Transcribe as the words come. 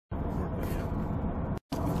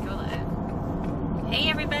Hey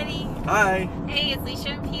everybody! Hi! Hey, it's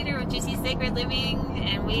Leisha and Peter with Juicy Sacred Living,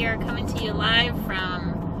 and we are coming to you live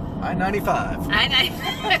from I-95.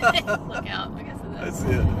 Look out! I guess That's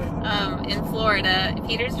it. in Florida.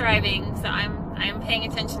 Peter's driving, so I'm paying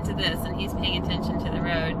attention to this, and he's paying attention to the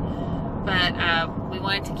road. But we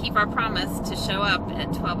wanted to keep our promise to show up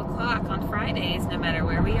at 12 o'clock on Fridays, no matter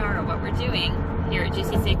where we are or what we're doing here at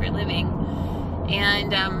Juicy Sacred Living.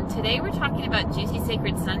 And today we're talking about Juicy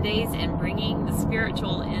Sacred Sundays and bringing the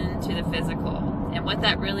spiritual into the physical and what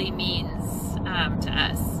that really means to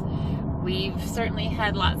us. We've certainly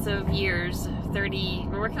had lots of years,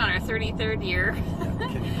 we're working on our 33rd year.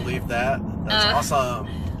 Can you believe that? That's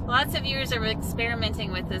awesome. Lots of years of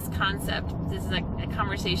experimenting with this concept. This is a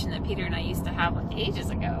conversation that Peter and I used to have ages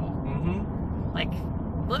ago. Mm-hmm. Like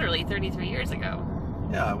literally 33 years ago.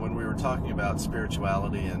 Yeah, when we were talking about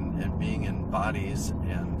spirituality and being in bodies,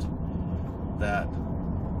 and that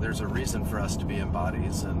there's a reason for us to be in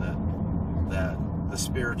bodies, and that the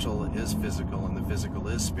spiritual is physical and the physical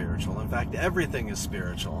is spiritual. In fact, everything is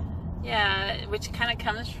spiritual. Yeah, which kind of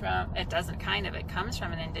comes from, it comes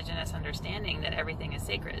from an indigenous understanding that everything is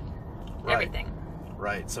sacred. Right. Everything.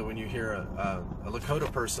 Right, so when you hear a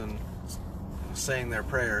Lakota person saying their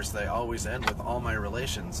prayers, they always end with all my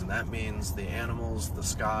relations, and that means the animals, the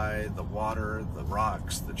sky, the water, the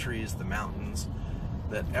rocks, the trees, the mountains,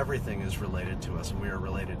 that everything is related to us, and we are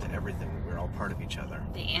related to everything. We're all part of each other.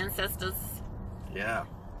 The ancestors. Yeah.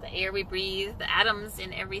 The air we breathe, the atoms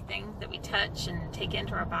in everything that we touch and take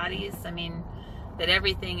into our bodies. I mean, that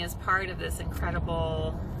everything is part of this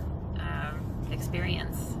incredible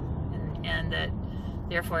experience, and that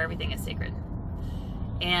therefore everything is sacred.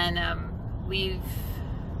 And we've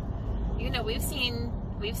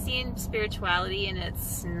seen spirituality in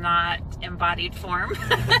its not embodied form.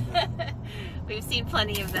 We've seen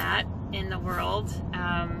plenty of that in the world,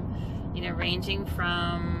 ranging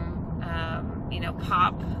from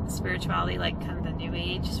pop spirituality, like kind of the New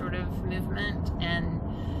Age sort of movement, and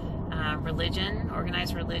religion,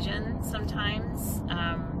 organized religion sometimes.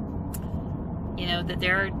 That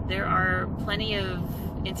there are plenty of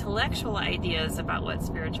intellectual ideas about what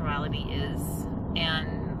spirituality is,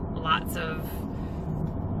 and lots of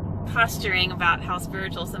posturing about how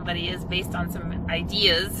spiritual somebody is based on some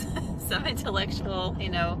ideas, some intellectual,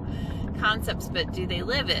 concepts, but do they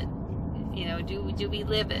live it? Do we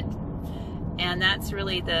live it? And that's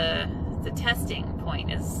really the testing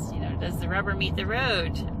point is, does the rubber meet the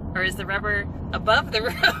road, or is the rubber above the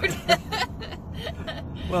road?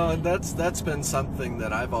 Well, and that's been something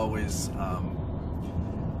that I've always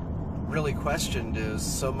really questioned, is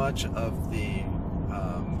so much of the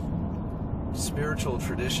spiritual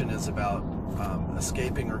tradition is about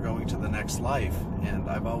escaping or going to the next life, and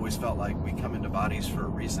I've always felt like we come into bodies for a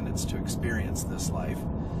reason. It's to experience this life,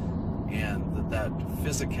 and that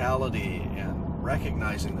physicality and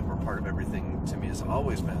recognizing that we're part of everything, to me, has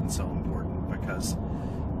always been so important, because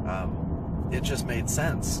it just made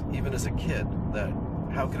sense, even as a kid, that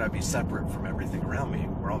how could I be separate from everything around me?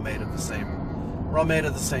 We're all made of the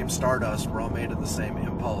same stardust. We're all made of the same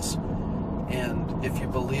impulse. And if you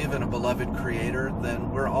believe in a beloved creator,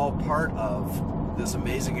 then we're all part of this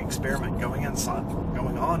amazing experiment going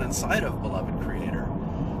on inside of beloved creator.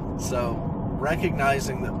 So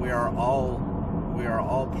recognizing that we are all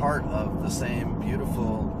part of the same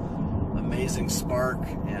beautiful, amazing spark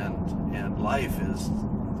and life is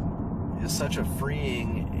such a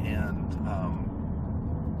freeing and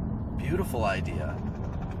beautiful idea.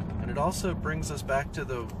 And it also brings us back to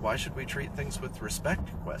the why should we treat things with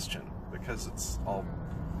respect question, because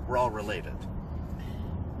we're all related.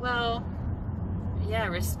 Well, yeah,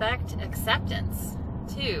 respect, acceptance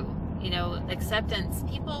too. Acceptance.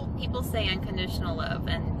 People say unconditional love,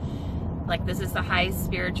 and like this is the highest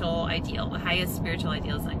spiritual ideal. The highest spiritual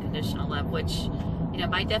ideal is unconditional love, which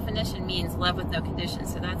by definition means love with no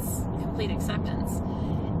conditions. So that's complete acceptance,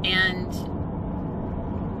 and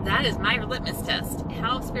that is my litmus test.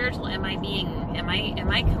 How spiritual am I being? Am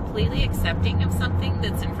I completely accepting of something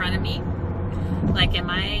that's in front of me? Like, am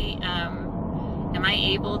I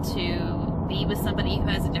able to be with somebody who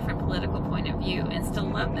has a different political point of view and still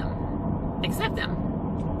love them, accept them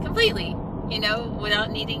completely? Without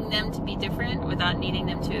needing them to be different, without needing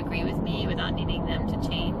them to agree with me, without needing them to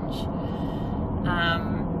change.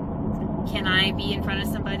 Can I be in front of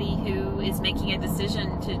somebody who is making a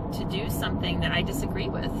decision to do something that I disagree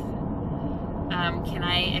with? Can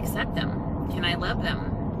I accept them? Can I love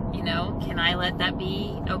them? Can I let that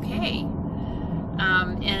be okay?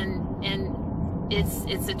 And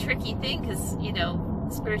it's a tricky thing, because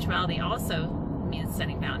spirituality also means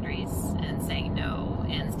setting boundaries and saying no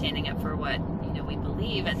and standing up for what we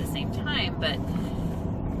believe at the same time. But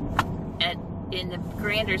in the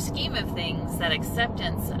grander scheme of things, that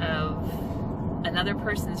acceptance of another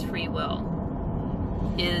person's free will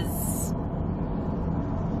is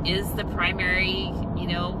the primary,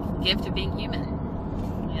 gift of being human.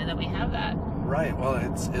 That we have that. Right. Well,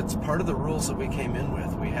 it's part of the rules that we came in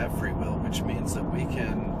with. We have free will, which means that we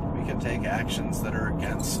can take actions that are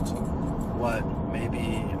against what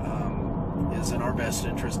maybe is in our best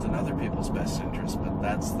interest and other people's best interest. But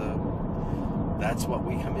that's what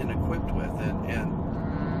we come in equipped with,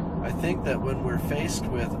 and I think that when we're faced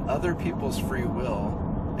with other people's free will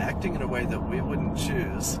acting in a way that we wouldn't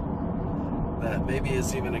choose, that maybe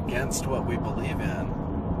is even against what we believe in,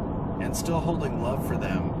 and still holding love for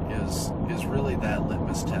them is really that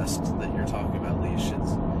litmus test that you're talking about, Leash.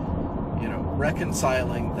 It's,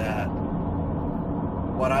 reconciling that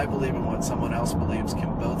what I believe and what someone else believes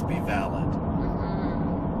can both be valid.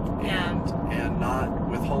 Yeah. And not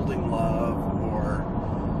withholding love or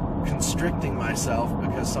constricting myself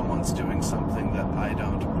because someone's doing something that I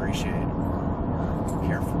don't appreciate or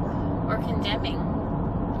care for. Or condemning,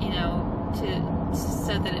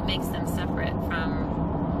 so that it makes them separate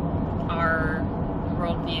from our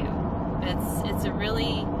worldview.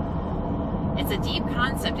 It's a deep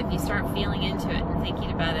concept if you start feeling into it and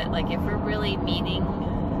thinking about it. Like, if we're really meaning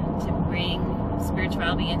to bring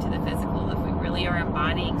spirituality into the physical, if we really are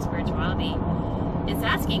embodying spirituality, it's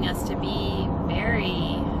asking us to be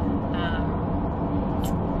very,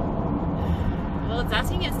 it's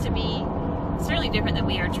asking us to be certainly different than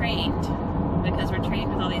we are trained, because we're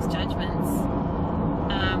trained with all these judgments.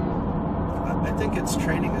 I think it's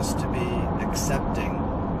training us to be accepting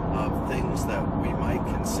of things that we might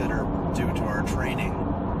consider, due to our training,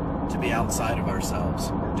 to be outside of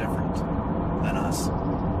ourselves or different than us,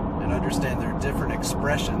 and understand they're different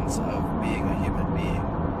expressions of being a human being,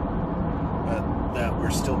 but that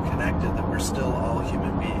we're still connected, that we're still all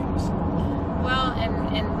human beings. Well,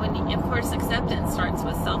 and when of course acceptance starts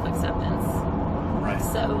with self-acceptance. Right.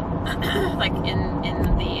 So, like in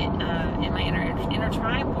my inner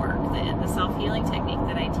tribe work, the self-healing technique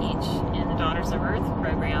that I teach in the Daughters of Earth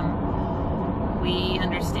program, we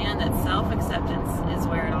understand that self-acceptance is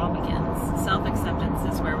where it all begins.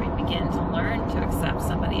 Self-acceptance is where we begin to learn to accept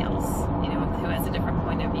somebody else, who has a different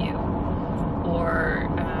point of view, or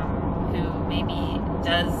who maybe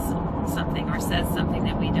does something or says something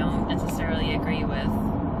that we don't necessarily agree with.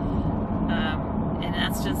 And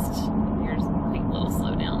that's just your quick little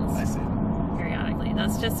slowdowns. I see. Periodically.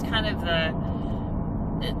 That's just kind of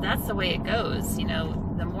that's the way it goes.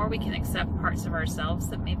 The more we can accept parts of ourselves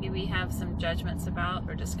that maybe we have some judgments about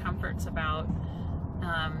or discomforts about,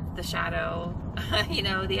 the shadow,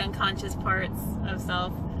 the unconscious parts of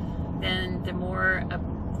self, then the more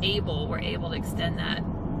we're able to extend that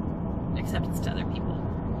acceptance to other people.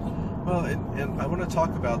 Well, and I want to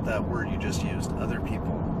talk about that word you just used, other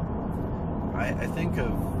people. I think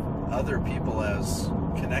of other people as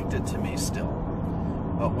connected to me still.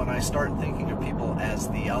 But when I start thinking of people as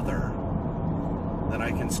the other, then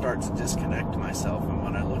I can start to disconnect myself. And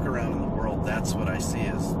when I look around in the world, that's what I see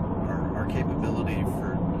as our capability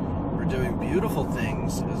for doing beautiful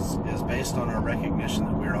things is based on our recognition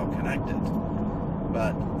that we're all connected.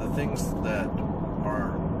 But the things that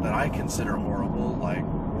I consider horrible, like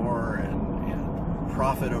war and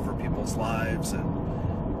profit over people's lives, and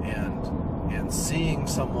seeing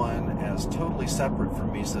someone as totally separate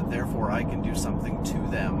from me, so therefore I can do something to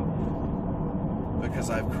them because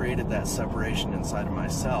I've created that separation inside of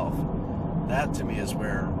myself, that to me is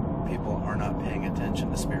where people are not paying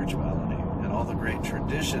attention to spirituality. And all the great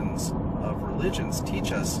traditions of religions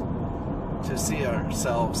teach us to see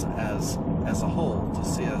ourselves as a whole, to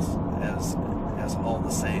see us as all the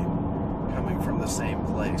same, coming from the same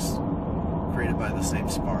place, created by the same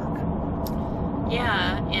spark.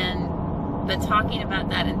 Yeah, but talking about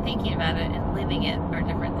that and thinking about it and living it are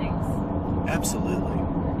different things. Absolutely.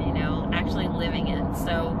 Actually living it.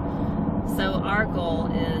 So our goal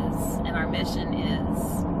is, and our mission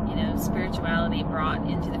is, spirituality brought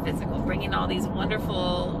into the physical, bringing all these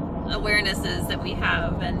wonderful awarenesses that we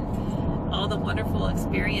have and all the wonderful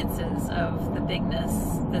experiences of the bigness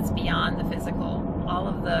that's beyond the physical, all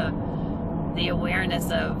of the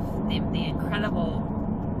awareness of the incredible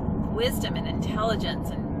wisdom and intelligence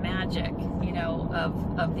and magic,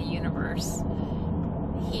 of the universe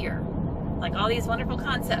here. Like all these wonderful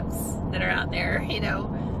concepts that are out there,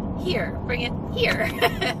 here, bring it here,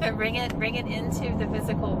 bring it into the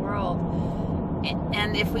physical world.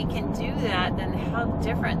 And if we can do that, then how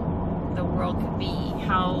different the world could be,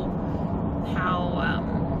 how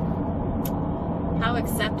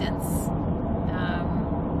acceptance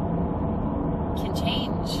can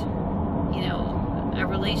change, a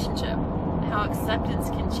relationship, how acceptance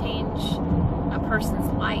can change a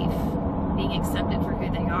person's life, being accepted for who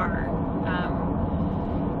they are.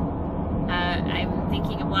 I'm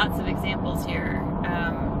thinking of lots of examples here,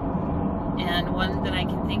 and one that I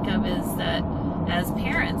can think of is that as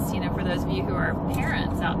parents, for those of you who are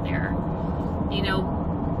parents out there,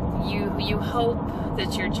 you hope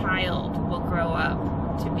that your child will grow up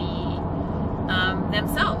to be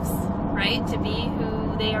themselves, right? To be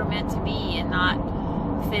who they are meant to be and not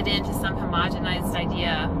fit into some homogenized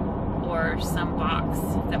idea or some box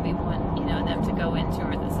that we want, them to go into,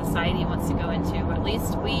 or the society wants to go into. Or at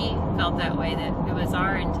least we felt that way, that it was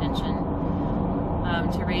our intention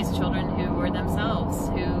to raise children who were themselves,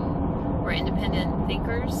 who were independent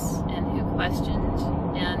thinkers and who questioned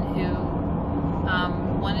and who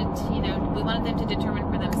we wanted them to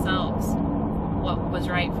determine for themselves what was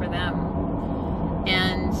right for them.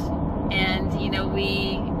 And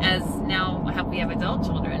we, as now we have adult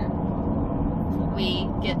children, we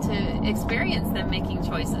get to experience them making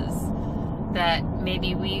choices that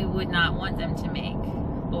maybe we would not want them to make,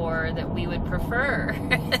 or that we would prefer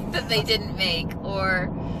that they didn't make,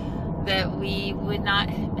 or that we would not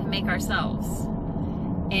make ourselves.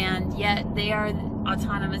 And yet they are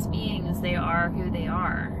autonomous beings. They are who they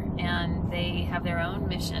are, and they have their own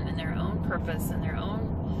mission and their own purpose and their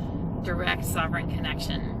own direct sovereign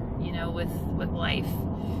connection, with life.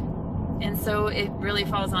 And so it really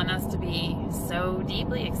falls on us to be so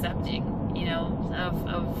deeply accepting,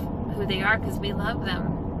 of who they are, because we love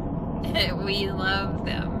them. We love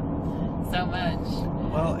them so much.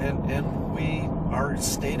 Well, and our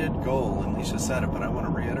stated goal, and Leisha said it, but I want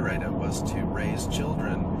to reiterate it, was to raise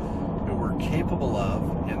children who were capable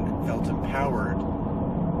of and felt empowered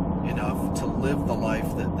enough to live the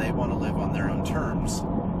life that they want to live on their own terms,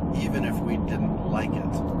 even if we didn't like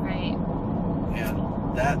it. Right.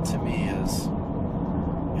 And that to me is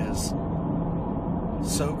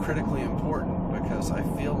so critically important, because I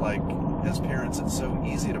feel like as parents it's so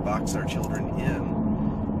easy to box our children in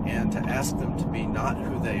and to ask them to be not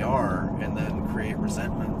who they are, and then create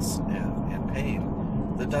resentments and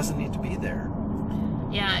pain that doesn't need to be there.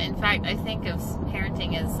 Yeah, in fact, I think of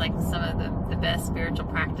parenting as like some of the best spiritual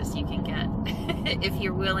practice you can get if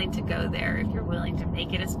you're willing to go there, if you're willing to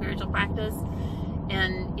make it a spiritual practice.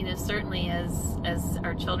 And certainly as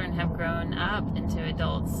our children have grown up into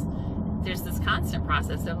adults, there's this constant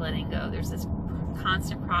process of letting go. There's this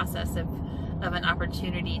constant process of an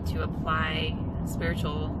opportunity to apply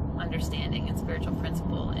spiritual understanding and spiritual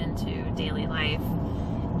principle into daily life.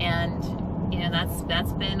 And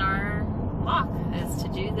that's been our walk, is to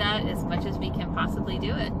do that as much as we can possibly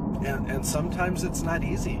do it. And sometimes it's not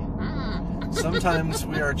easy. Sometimes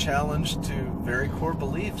we are challenged to very core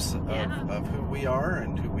beliefs of who we are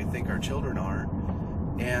and who we think our children are.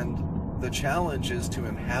 And the challenge is to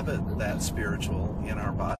inhabit that spiritual in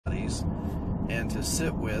our bodies and to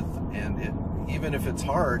sit with, and even if it's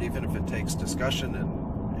hard, even if it takes discussion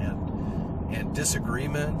and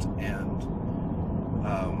disagreement and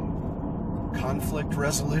conflict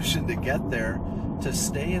resolution to get there, to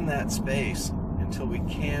stay in that space until we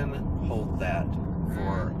can hold that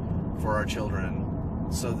for our children,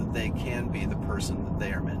 so that they can be the person that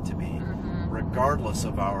they are meant to be, regardless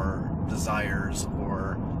of our desires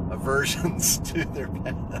or aversions to their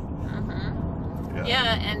path.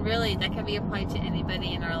 Yeah, and really that can be applied to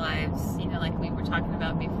anybody in our lives, like we were talking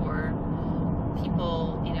about before,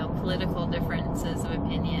 people, political differences of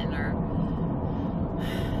opinion, or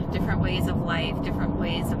different ways of life, different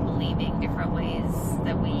ways of believing, different ways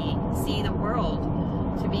that we see the world,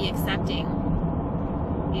 to be accepting,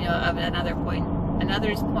 of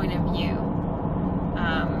another's point of view.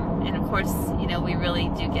 And of course, we really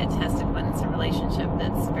do get tested when it's a relationship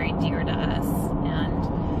that's very dear to us,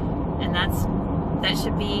 and that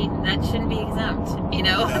shouldn't be exempt.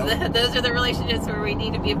 No. Those are the relationships where we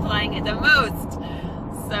need to be applying it the most.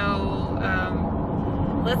 So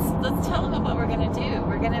let's tell them what we're going to do.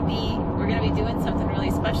 We're going to be doing something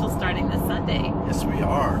really special starting this Sunday. Yes, we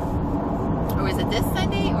are. Or is it this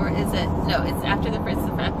Sunday, or is it? No, it's after the first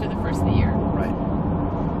of the year. Right.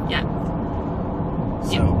 Yeah.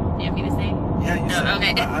 So. You have me to say? Yeah, you said.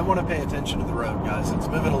 Okay. I want to pay attention to the road, guys. It's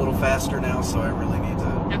moving a little faster now, so I really need to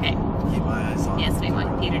keep my eyes on it. Yes, we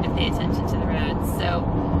want Peter to pay attention to the road. So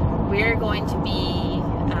we're going to be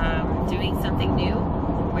doing something new.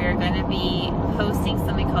 We're going to be hosting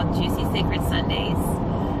something called Juicy Sacred Sundays,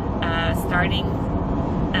 starting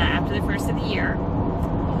after the first of the year.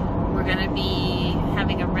 We're going to be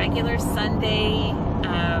having a regular Sunday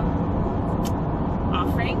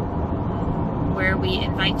offering, where we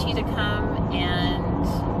invite you to come and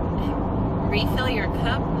refill your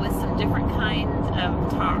cup with some different kind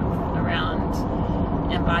of talk around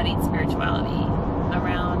embodied spirituality,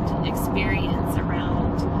 around experience,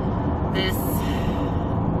 around this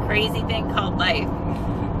crazy thing called life.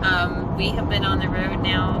 We have been on the road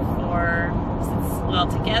now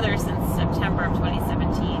together since September of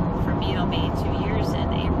 2017. For me, it'll be 2 years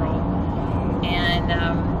in April.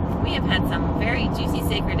 And we have had some very juicy,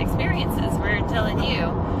 sacred experiences, we're telling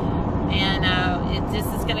you. And this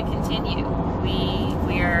is going to continue.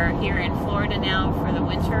 We are here in Florida now for the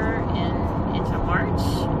winter into March,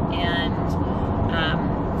 and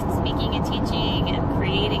speaking and teaching and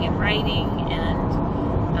creating and writing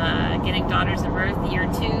and getting Daughters of Earth year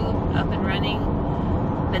 2 up and running.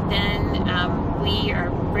 But then we are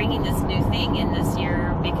bringing this new thing in this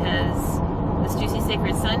year, because this Juicy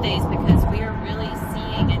Sacred Sundays, because we are really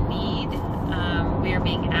seeing a need. We are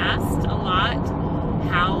being asked a lot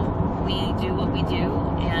how we do what we do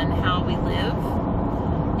and how we live,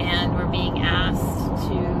 and we're being asked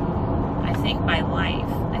to, I think by life,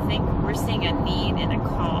 I think we're seeing a need and a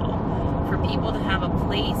call for people to have a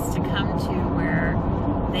place to come to where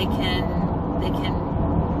they can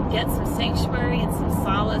get some sanctuary and some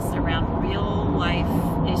solace around real life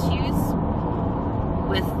issues,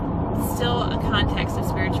 with still a context of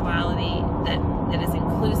spirituality that is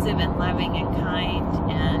inclusive and loving and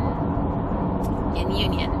kind and in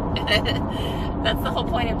union. That's the whole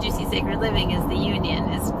point of Juicy Sacred Living, is the union,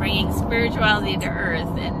 is bringing spirituality to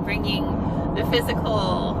earth and bringing the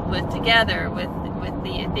physical together with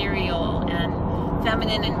the ethereal, and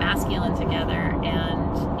feminine and masculine together,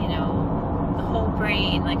 and, you know, the whole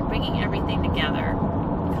brain, like bringing everything together,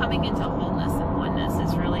 coming into wholeness and oneness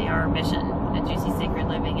is really our mission at Juicy Sacred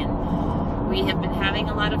Living. And we have been having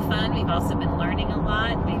a lot of fun. We've also been learning a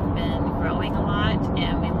lot. We've been growing a lot,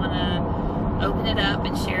 and we want to open it up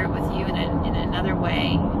and share it with you in another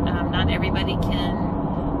way. Not everybody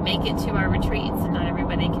can make it to our retreats, and not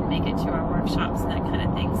everybody can make it to our workshops and that kind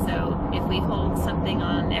of thing. So if we hold something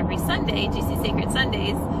on every Sunday, Juicy Sacred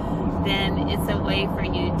Sundays, then it's a way for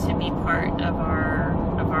you to be part of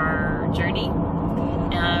our journey.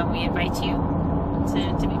 We invite you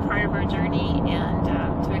to be part of our journey, and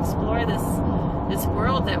to explore this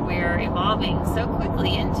world that we're evolving so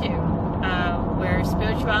quickly into, where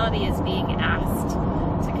spirituality is being asked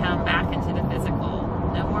to come back into the physical.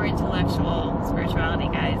 No more intellectual spirituality,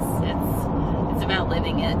 guys. It's about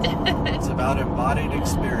living it. It's about embodied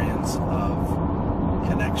experience of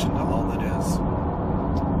connection to all that is.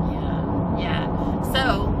 Yeah.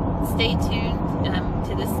 So stay tuned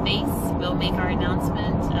to this space. We'll make our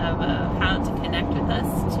announcement of how to connect with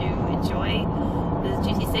us to enjoy the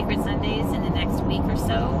Juicy Sacred Sundays in the next week or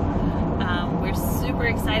so. We're super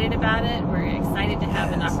excited about it. We're excited to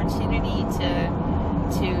have an opportunity to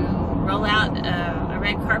roll out a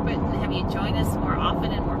red carpet and have you join us more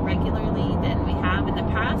often and more regularly than we have in the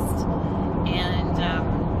past. And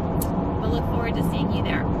we'll look forward to seeing you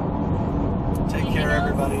there. Take care,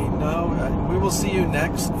 everybody. We will see you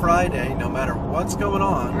next Friday, no matter what's going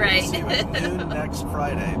on. Right. We'll see you at noon next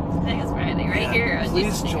Friday. Next Friday, right here.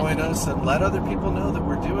 Please join us and let other people know that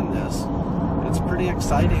we're doing this. It's pretty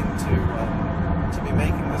exciting to be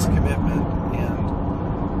making this commitment,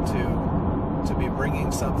 and to be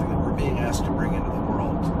bringing something that we're being asked to bring into the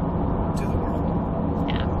world, to the world.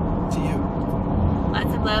 Yeah. To you.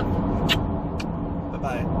 Lots of love.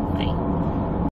 Bye-bye. Bye.